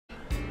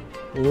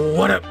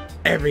What up,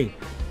 everybody?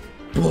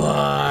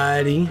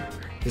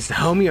 It's the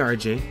homie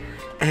RJ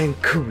and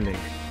Kool-Aid,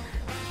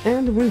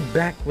 and we're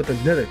back with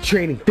another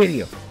training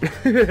video.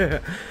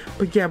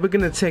 But yeah, we're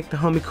gonna take the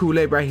homie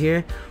Kool-Aid right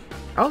here.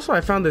 Also,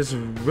 I found this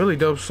really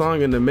dope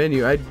song in the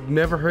menu. I'd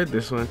never heard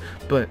this one,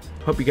 but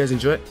hope you guys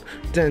enjoy it.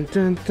 Dun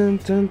dun dun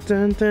dun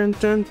dun dun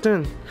dun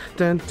dun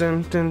dun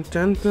dun dun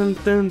dun dun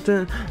dun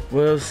dun.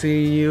 We'll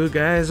see you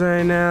guys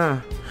right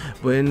now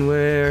when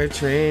we're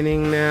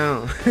training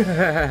now.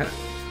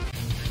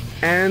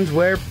 And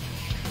we're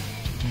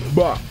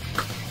back.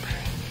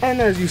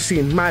 And as you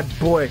see, my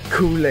boy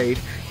Kool-Aid,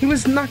 he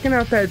was knocking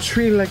out that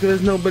tree like it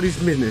was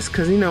nobody's business,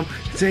 cause you know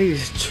today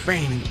is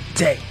training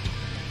day.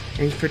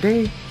 And for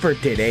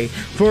today,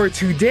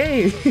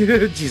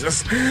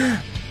 Jesus,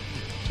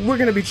 we're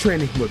gonna be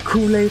training with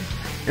Kool-Aid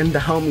and the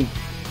homie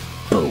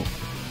BOO. You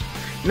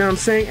know what I'm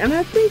saying? And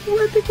I think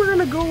we're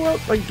gonna go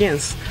up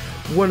against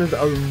one of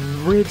the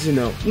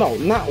original, no,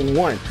 not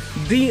one,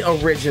 the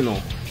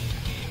original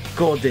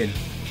Golden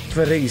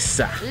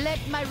Frieza. Let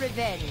my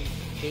revenge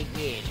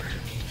begin.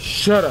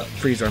 Shut up,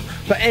 Frieza.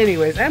 But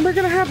anyways, and we're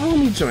gonna have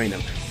homie join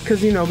him,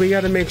 cause you know we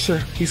gotta make sure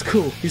he's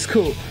cool.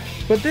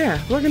 But yeah,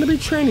 we're gonna be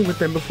training with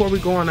them before we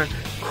go on our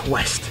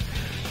quest.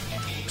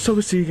 So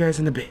we'll see you guys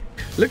in a bit.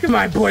 Look at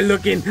my boy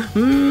looking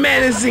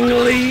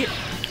menacingly.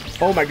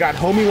 Oh my god,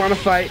 homie wanna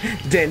fight,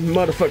 then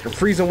motherfucker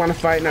Frieza wanna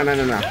fight. No.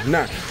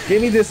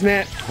 Give me this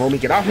man. Homie,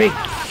 get off me.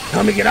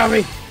 Homie, get off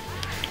me.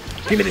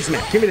 Give me this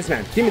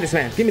man.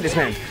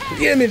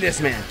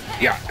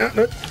 Yeah.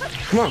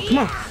 Come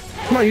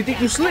on. You think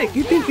you slick?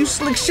 You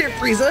slick shit,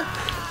 Frieza?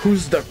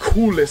 Who's the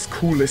coolest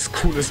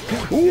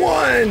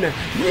one?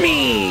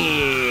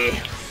 Me.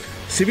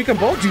 See, we can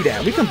both do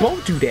that.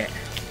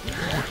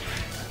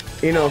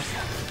 You know,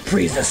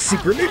 Frieza's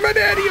secretly my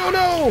daddy. Oh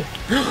no.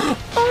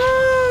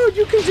 Oh,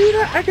 you can do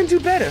that. I can do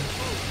better.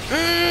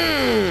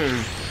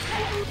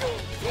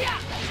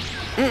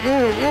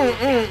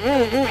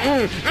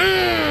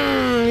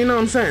 You know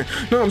what I'm saying?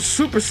 No, I'm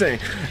Super Saiyan.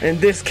 In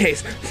this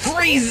case,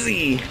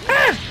 Freezy.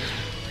 Ah!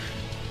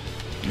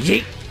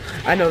 Yeet.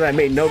 I know that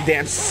made no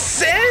damn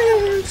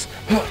sense.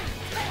 You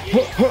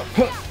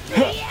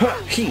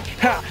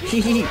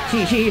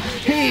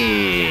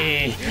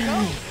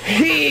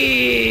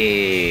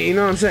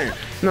know what I'm saying?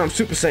 No, I'm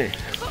Super Saiyan.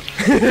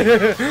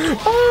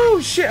 Oh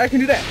shit, I can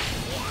do that.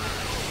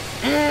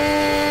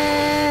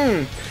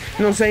 You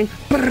know what I'm saying?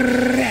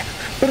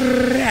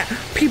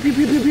 Pew pew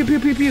pew pew pew pew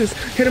pew pews.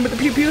 Hit him with the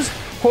pew pews.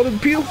 Hold the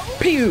pew.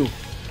 Pew.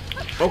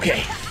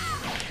 Okay.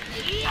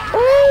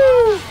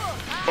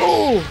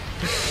 Oh.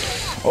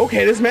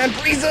 Okay, this man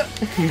Frieza.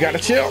 You gotta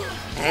chill.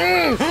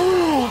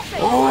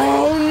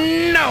 Oh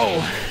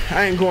no.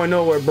 I ain't going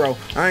nowhere, bro.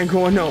 I ain't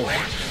going nowhere.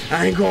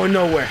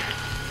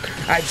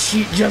 I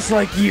cheat just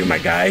like you, my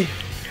guy.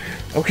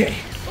 Okay,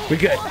 we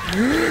good.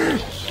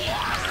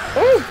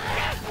 Oh,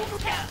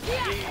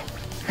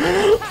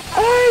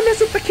 I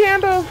messed up the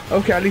candle.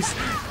 Okay, at least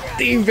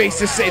the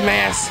invasive saved my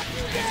ass.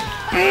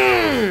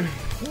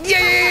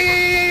 Yeah.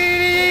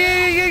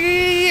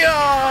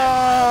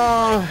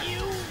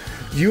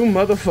 You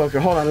motherfucker.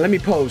 Hold on, let me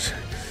pose.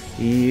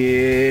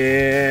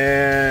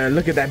 Yeah,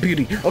 look at that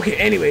beauty. Okay,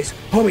 anyways,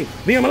 homie,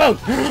 leave him alone.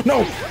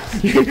 No,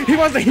 he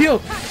wants to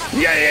heal.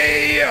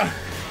 Yeah.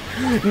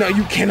 No,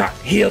 you cannot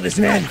heal this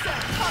man.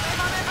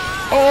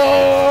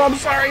 Oh, I'm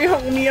sorry,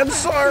 homie. I'm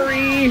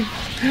sorry.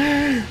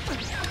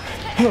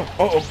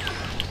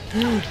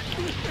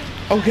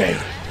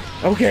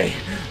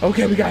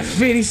 Okay, we got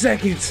 50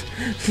 seconds.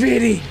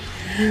 50.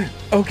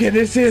 Okay,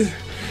 this is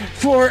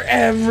for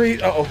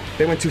every... Uh-oh,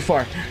 they went too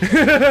far.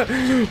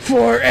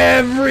 For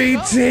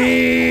everything.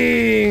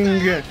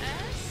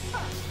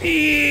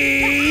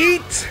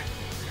 Eat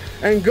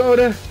and go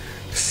to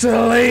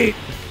sleep.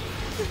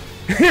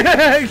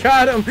 I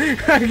got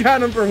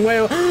him from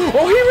whale.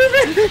 Oh, he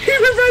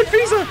revived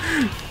Frieza.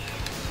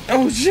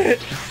 Oh shit.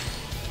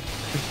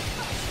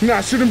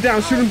 Nah, shoot him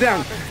down.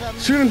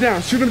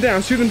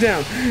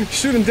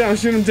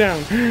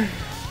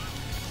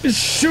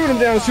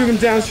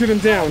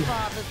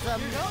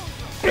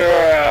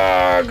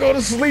 Go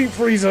to sleep,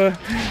 Frieza.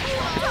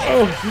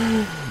 Oh.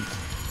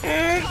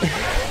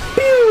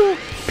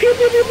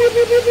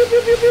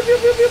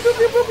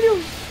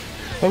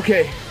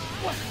 Okay.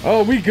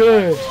 Oh, we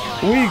good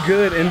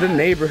in the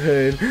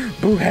neighborhood.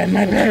 Boo had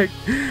my back.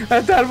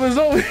 I thought it was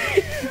over.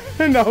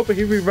 No,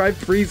 he revived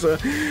Frieza.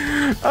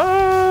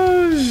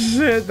 Oh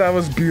shit, that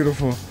was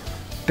beautiful.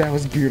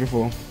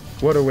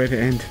 What a way to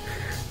end.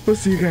 We'll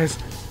see you guys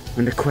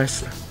when the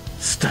quest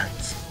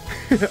starts.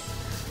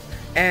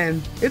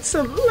 And it's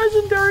a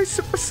legendary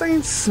Super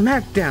Saiyan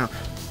Smackdown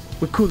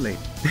with Kool-Aid.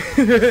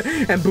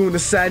 And Boo on the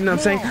side, you know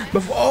what I'm saying?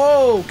 Before,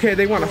 oh, okay,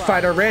 they want to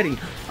fight already.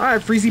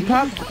 Alright, Freezy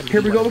Pop,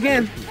 here we go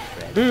again.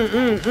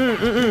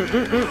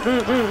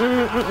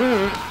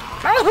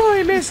 Oh,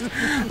 he missed.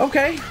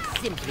 Okay.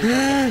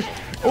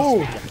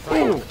 Oh.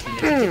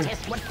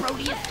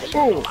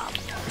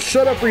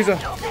 Shut up, Frieza.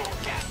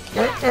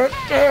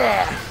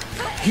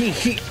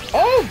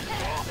 Oh.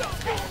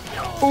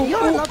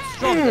 You're not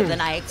stronger than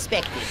I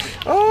expected,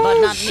 Oh,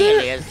 but not shit.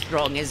 nearly as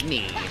strong as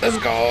me. Let's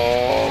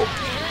go.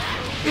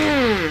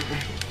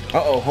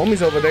 Uh-oh,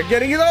 homie's over there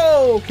getting it.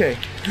 Oh, okay.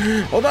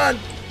 Hold on.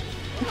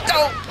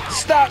 Don't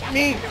stop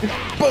me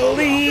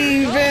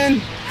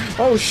believing.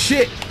 Oh,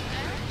 shit.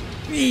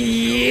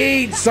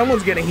 Yeet.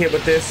 Someone's getting hit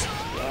with this.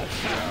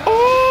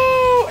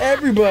 Oh,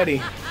 everybody.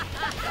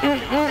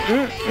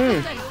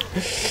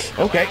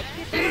 Okay.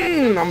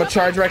 I'm gonna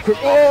charge right quick.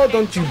 Oh,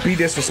 don't you be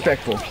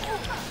disrespectful.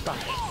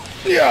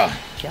 Yeah.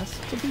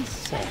 Just to be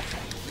safe.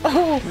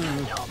 Oh.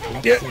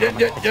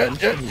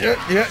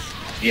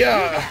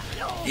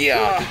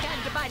 Yeah.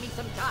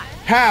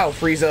 How,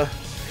 Frieza?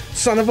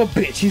 Son of a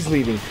bitch, he's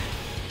leaving.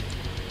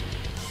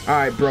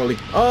 Alright, Broly.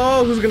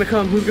 Oh, who's gonna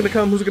come? Who's gonna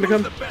come? Who's gonna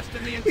come?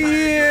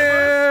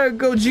 Yeah,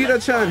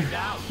 Gogeta-chan.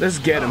 Let's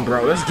get him,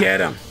 bro. Let's get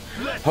him.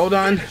 Hold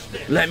on.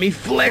 Let me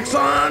flex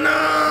on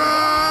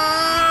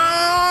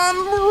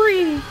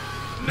Marine.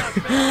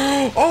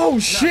 Oh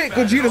shit,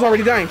 Gogeta's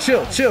already dying.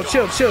 Chill.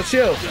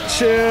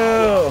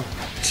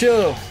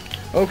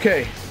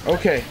 Okay.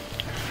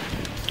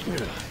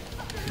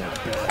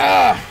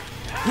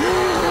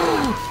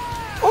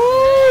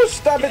 Oh,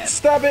 stop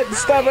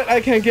it.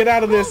 I can't get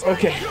out of this.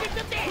 Okay.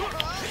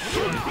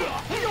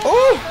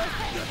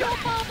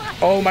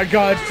 Oh my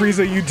god,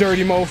 Frieza, you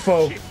dirty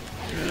mofo.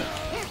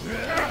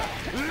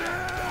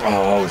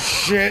 Oh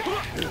shit.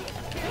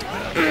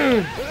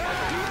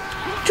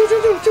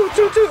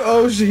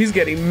 Oh shit, he's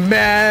getting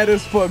mad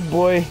as fuck,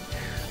 boy.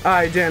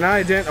 I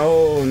didn't.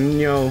 Oh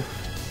no.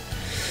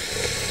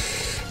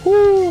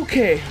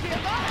 Okay.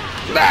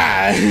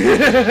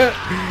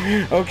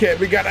 Okay,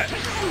 we gotta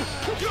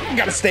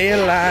stay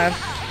alive.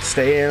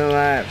 Staying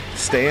alive.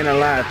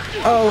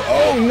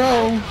 Oh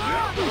no.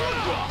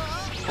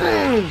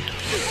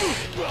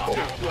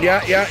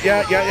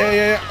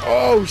 Yeah.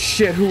 Oh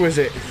shit, who is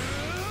it?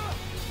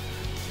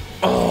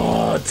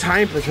 Oh,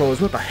 time patrols.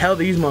 What the hell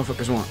do these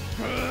motherfuckers want?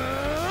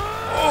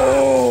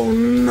 Oh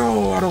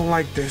no, I don't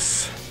like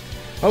this.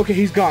 Okay,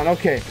 he's gone.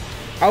 Okay,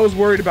 I was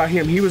worried about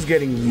him. He was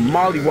getting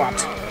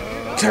mollywopped.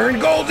 Turn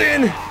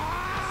golden.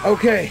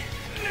 Okay,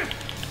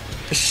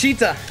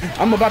 Sheeta,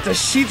 I'm about to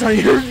sheet on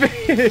your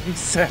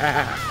face.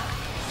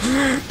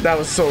 That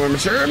was so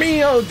immature of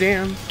me. Oh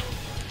damn.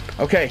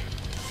 Okay.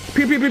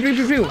 Pew.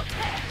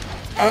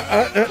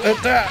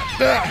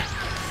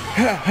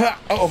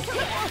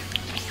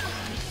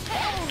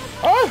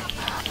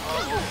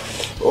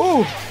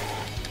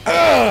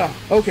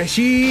 Okay,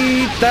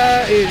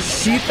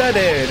 Sheeta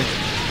dead.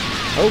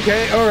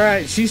 Okay,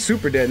 alright, she's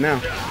super dead now.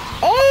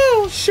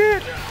 Oh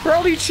shit,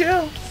 Broly,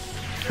 chill.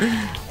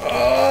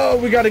 Oh,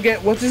 we gotta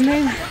get, what's his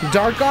name?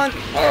 Darkon?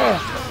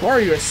 What are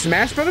you, a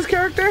Smash Brothers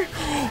character?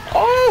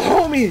 Oh,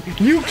 homie,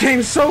 you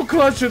came so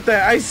clutch with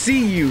that. I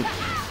see you.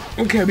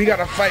 Okay, we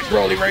gotta fight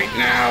Broly right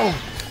now.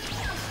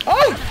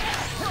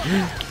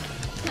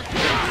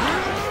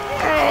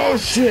 Oh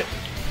shit.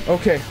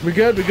 Okay, we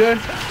good?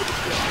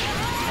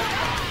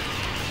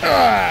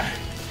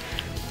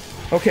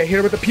 Okay, hit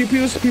her with the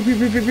pew-pews.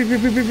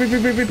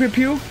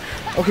 Pew.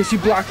 Okay, she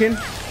blocking.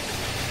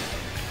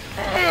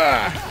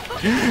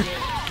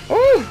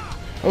 Oh.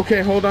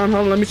 Okay, hold on.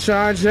 Let me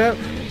charge up.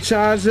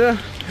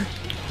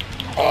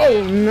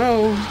 Oh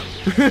no.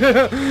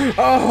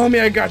 Oh,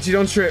 homie, I got you.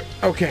 Don't trip.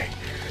 Okay.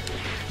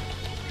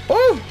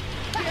 Oh.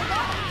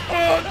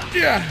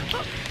 Yeah.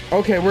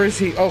 Okay, where is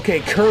he? Okay,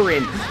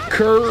 Curran,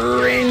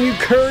 you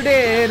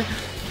curded.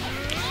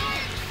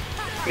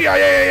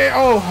 Yeah.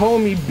 Oh,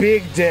 homie,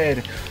 big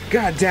dead.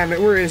 God damn it,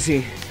 where is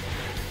he?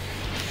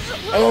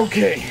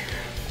 Okay,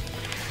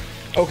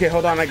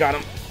 hold on, I got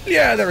him.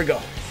 Yeah, there we go.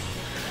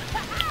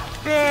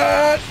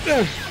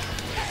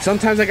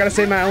 Sometimes I gotta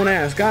save my own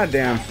ass. God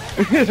damn.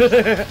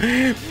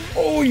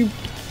 Oh, you.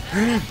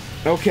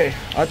 Okay,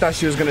 I thought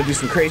she was gonna do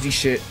some crazy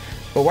shit.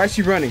 But why is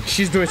she running?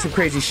 She's doing some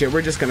crazy shit.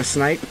 We're just gonna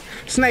snipe.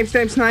 Snipe.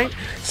 Snipe.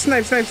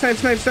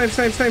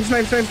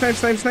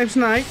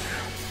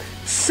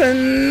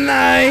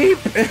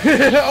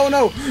 Oh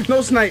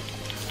no snipe.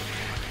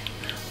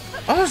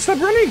 Oh, stop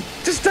running.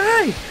 Just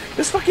die.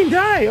 Just fucking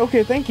die.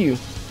 Okay, thank you.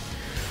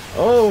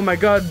 Oh my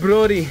god,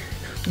 Broly.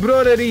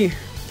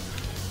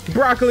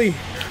 Broccoli.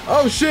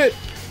 Oh shit.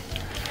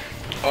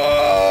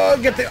 Oh,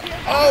 get the.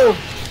 Oh,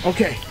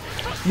 okay.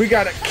 We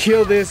gotta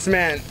kill this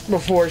man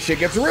before shit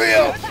gets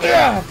real.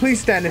 Yeah, please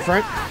stand in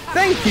front.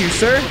 Thank you,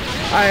 sir.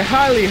 I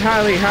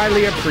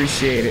highly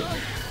appreciate it.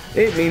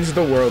 It means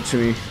the world to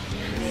me.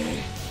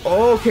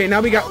 Okay,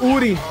 now we got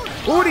Uri.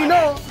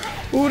 No.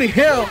 Uri,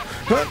 hell.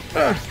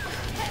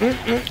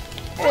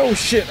 Oh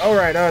shit. All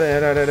right.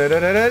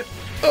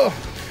 Oh.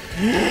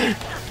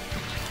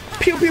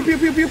 Pew.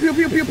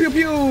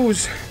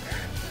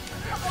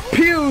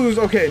 Pews.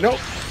 Okay, no.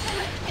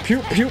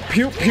 Pew.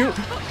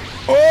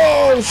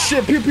 Oh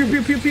shit.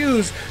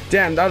 Pews.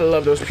 Damn, I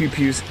love those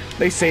pews.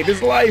 They saved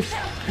his life.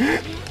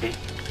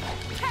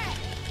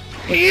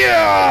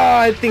 Yeah,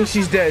 I think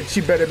she's dead.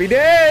 She better be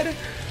dead.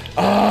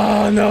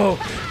 Oh no,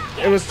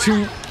 it was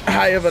too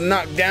high of a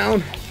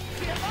knockdown.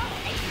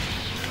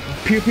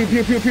 Pew.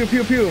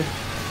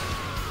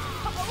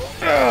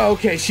 Oh,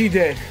 okay, she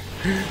dead.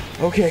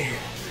 Okay.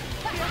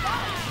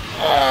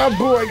 Ah,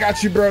 boo, I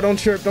got you, bro. Don't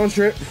trip, don't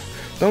trip.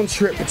 Don't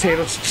trip,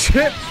 potatoes.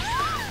 Trip.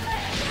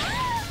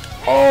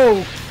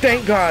 Oh,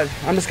 thank God.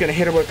 I'm just gonna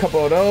hit her with a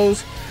couple of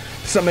those.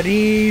 Some of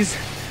these.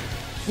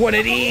 One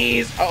of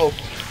these. Uh-oh.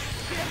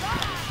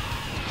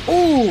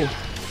 Ooh.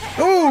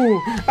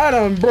 Ooh. I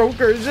done broke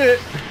her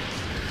shit.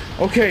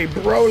 Okay,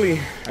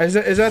 Broly. Is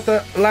that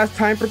the last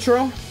time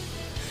patrol?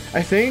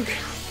 I think.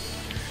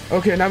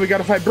 Okay, now we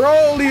gotta fight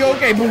Broly.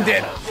 Okay, boom,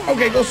 dead.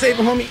 Okay, go save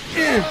him, homie.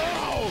 Yeah.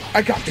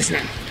 I got this,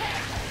 man.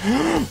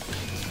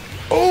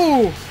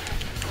 Oh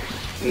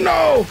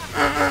no!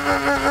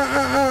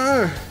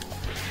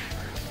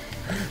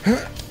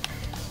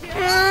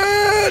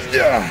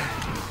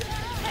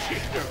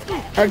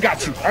 I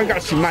got you,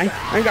 man.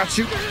 I got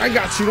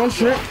you. Don't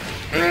trip.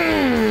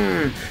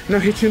 Now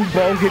hit you in the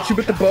bow. Hit you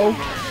with the bow.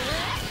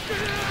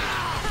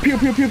 Pew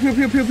pew pew pew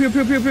pew pew pew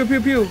pew pew pew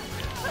pew pew.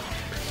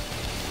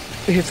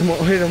 Hit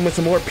him with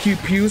some more pew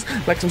pews,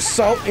 like some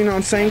salt. You know what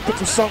I'm saying? Put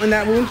some salt in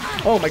that wound.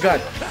 Oh my God.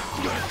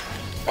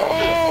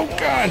 Oh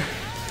God.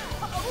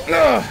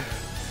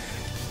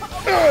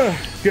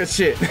 Good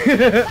shit.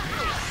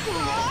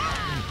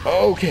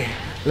 Okay,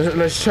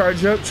 let's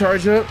charge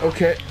up.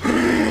 Okay.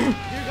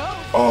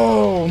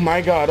 Oh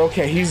my God.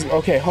 Okay, he's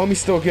okay. Homie's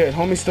still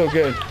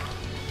good.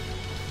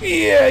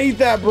 Yeah, eat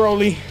that,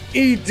 Broly.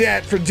 Eat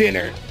that for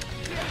dinner.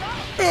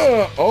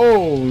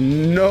 Oh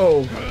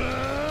no.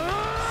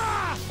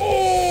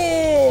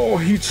 Oh,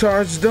 he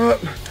charged up.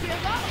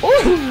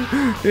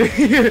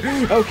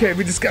 Okay,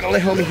 we just gotta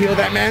let homie heal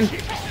that, man.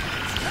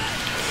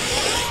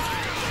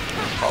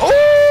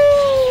 Oh,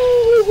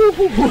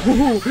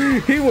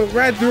 he went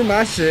right through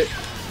my shit.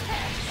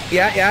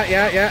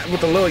 Yeah.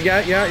 With a little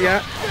yeah.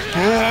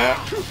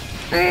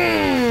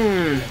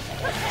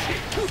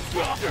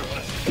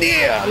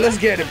 Yeah, let's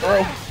get it,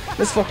 bro.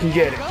 Let's fucking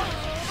get it.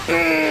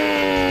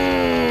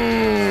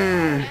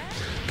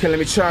 Okay, let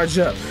me charge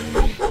up.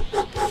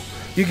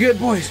 You good,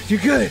 boys? You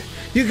good?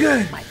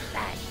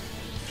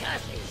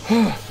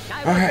 All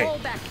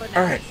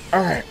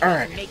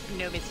right. Make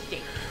no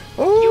mistake.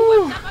 Oh. You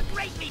will suffer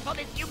greatly for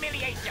this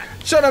humiliation.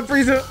 Shut up,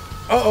 Frieza.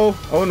 Uh-oh.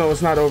 Oh no,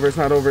 it's not over.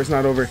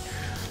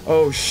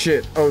 Oh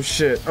shit. Oh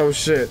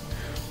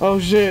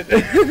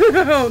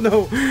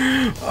no.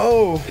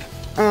 Oh.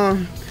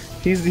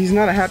 He's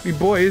not a happy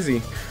boy, is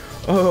he?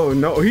 Oh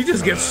no, he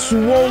just gets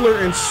swoller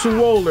and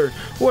swoller.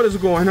 What is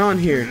going on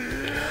here?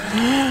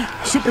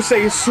 Super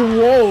Saiyan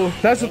swole.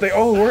 That's what they.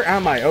 Oh, where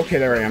am I? Okay,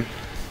 there I am.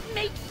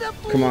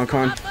 Come on,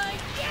 Con.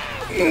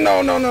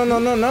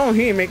 No.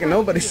 He ain't making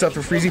nobody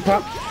suffer, Freezy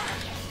Pop.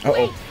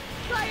 Uh-oh.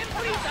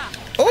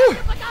 Oh!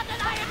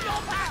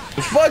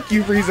 Fuck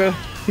you, Frieza.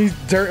 He's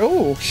dirt.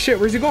 Oh, shit.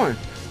 Where's he going?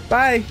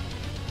 Bye.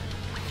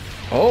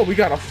 Oh, we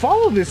gotta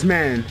follow this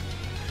man.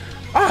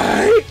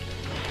 Alright.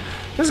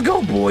 Let's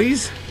go,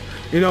 boys.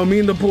 You know, me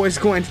and the boys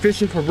going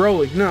fishing for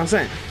Broly. You know what I'm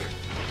saying?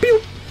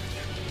 Pew!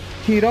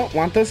 He don't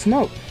want the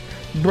smoke.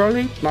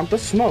 Broly want the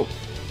smoke.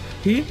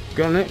 He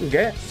gonna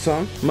get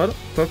some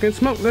motherfucking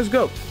smoke. Let's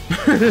go.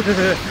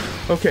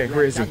 Okay,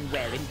 where is he?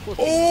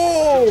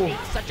 Oh!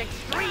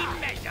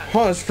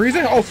 Huh, is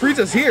Frieza? Oh,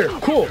 Frieza's here.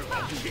 Cool.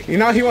 You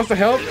know he wants to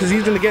help because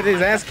he's gonna get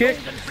his ass kicked.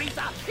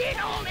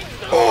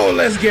 Oh,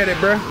 let's get it,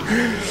 bruh.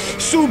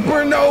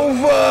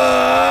 Supernova!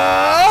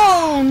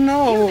 Oh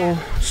no!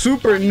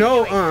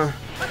 Supernova.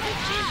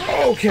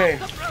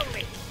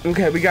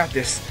 Okay, we got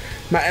this.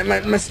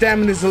 My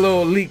stamina's a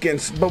little leaking,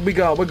 but we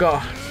got.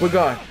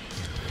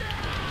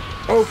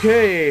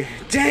 Okay,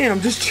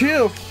 damn, just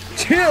chill,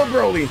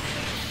 Broly.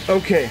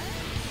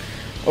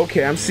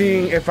 Okay, I'm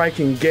seeing if I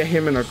can get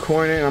him in a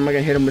corner, and I'm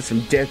gonna hit him with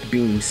some death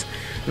beams.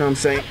 You know what I'm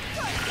saying?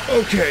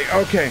 Okay,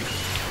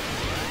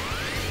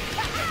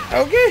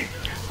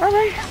 all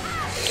right.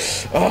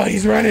 Oh,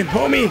 he's running,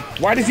 homie.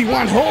 Why does he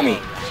want homie?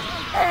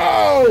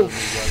 Oh,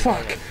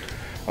 fuck.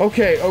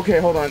 Okay,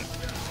 hold on.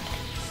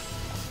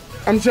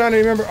 I'm trying to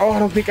remember. Oh, I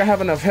don't think I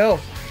have enough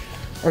health.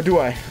 Or do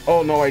I?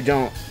 Oh, no, I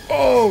don't.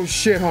 Oh,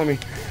 shit, homie.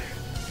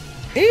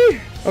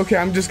 Okay,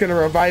 I'm just gonna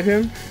revive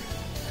him.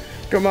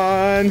 Come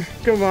on.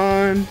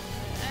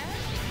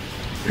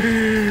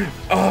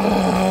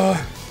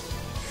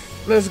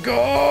 Let's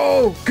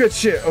go. Good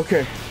shit.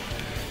 Okay.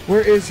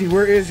 Where is he?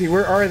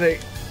 Where are they?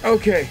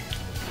 Okay.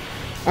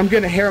 I'm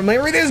gonna Hail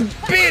Mary this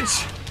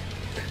bitch.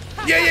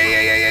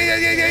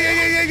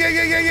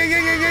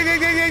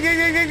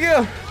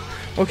 Yeah.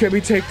 Okay,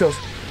 we take those.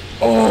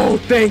 Oh,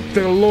 thank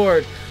the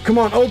Lord. Come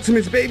on,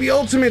 ultimates, baby,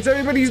 ultimates.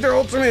 Everybody use their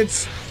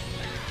ultimates.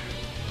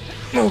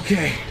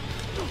 Okay.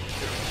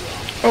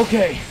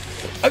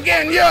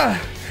 Again, yeah.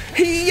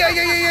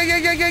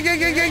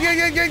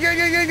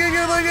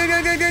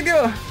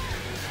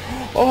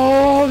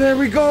 Oh, there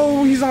we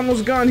go. He's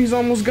almost gone.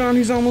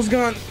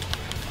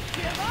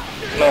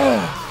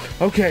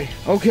 Okay.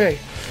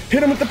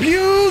 Hit him with the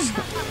pews.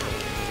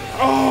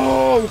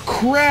 Oh,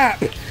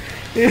 crap.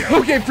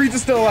 Okay,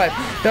 Frieza's still alive.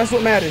 That's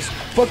what matters.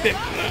 Fuck that.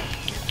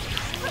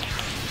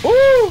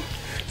 Ooh.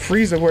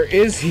 Frieza, where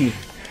is he?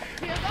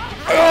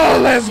 Oh,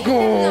 let's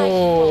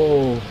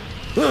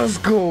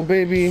go,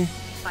 baby.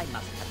 I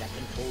must have that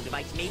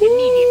me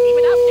immediately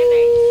without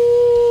delay.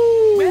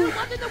 Well,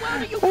 what in the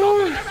world are you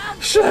crawling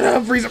around? Shut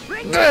up, Frieza.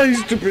 Ah, you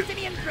stupid.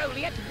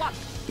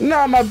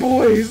 Nah, my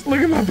boys.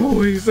 Look at my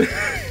boys.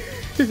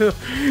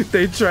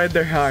 They tried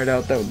their heart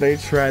out, though. They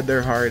tried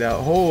their heart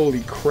out.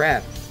 Holy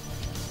crap.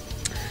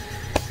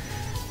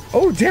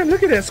 Oh, damn.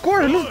 Look at that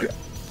score. Look.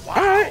 Wow.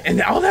 All right.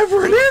 And all that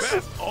for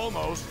this?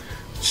 Almost.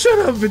 Shut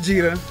up,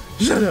 Vegeta.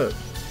 Shut up.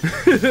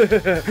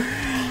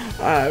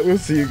 Alright, we'll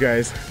see you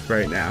guys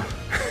right now.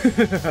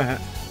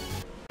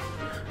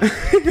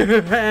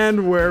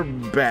 And we're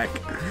back.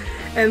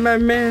 And my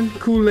man,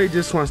 Kool-Aid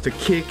just wants to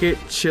kick it,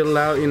 chill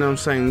out, you know what I'm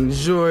saying?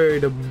 Enjoy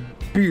the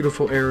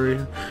beautiful area, you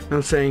know what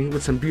I'm saying?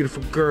 With some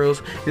beautiful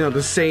girls. You know, the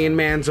Saiyan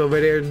man's over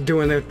there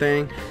doing their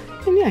thing.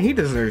 And yeah, he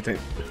does everything.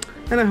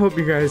 And I hope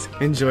you guys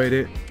enjoyed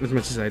it as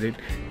much as I did.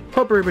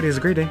 Hope everybody has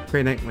a great day,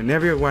 great night,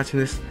 whenever you're watching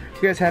this.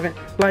 If you guys haven't,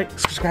 like,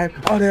 subscribe,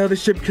 all the other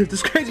shit, because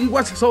it's crazy. You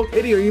watch this whole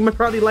video, you might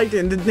probably liked it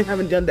and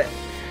haven't done that. You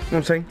know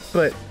what I'm saying?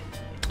 But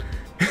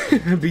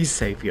be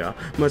safe, y'all.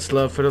 Much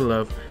love for the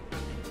love.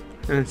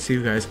 And see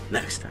you guys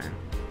next time.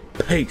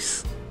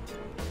 Peace.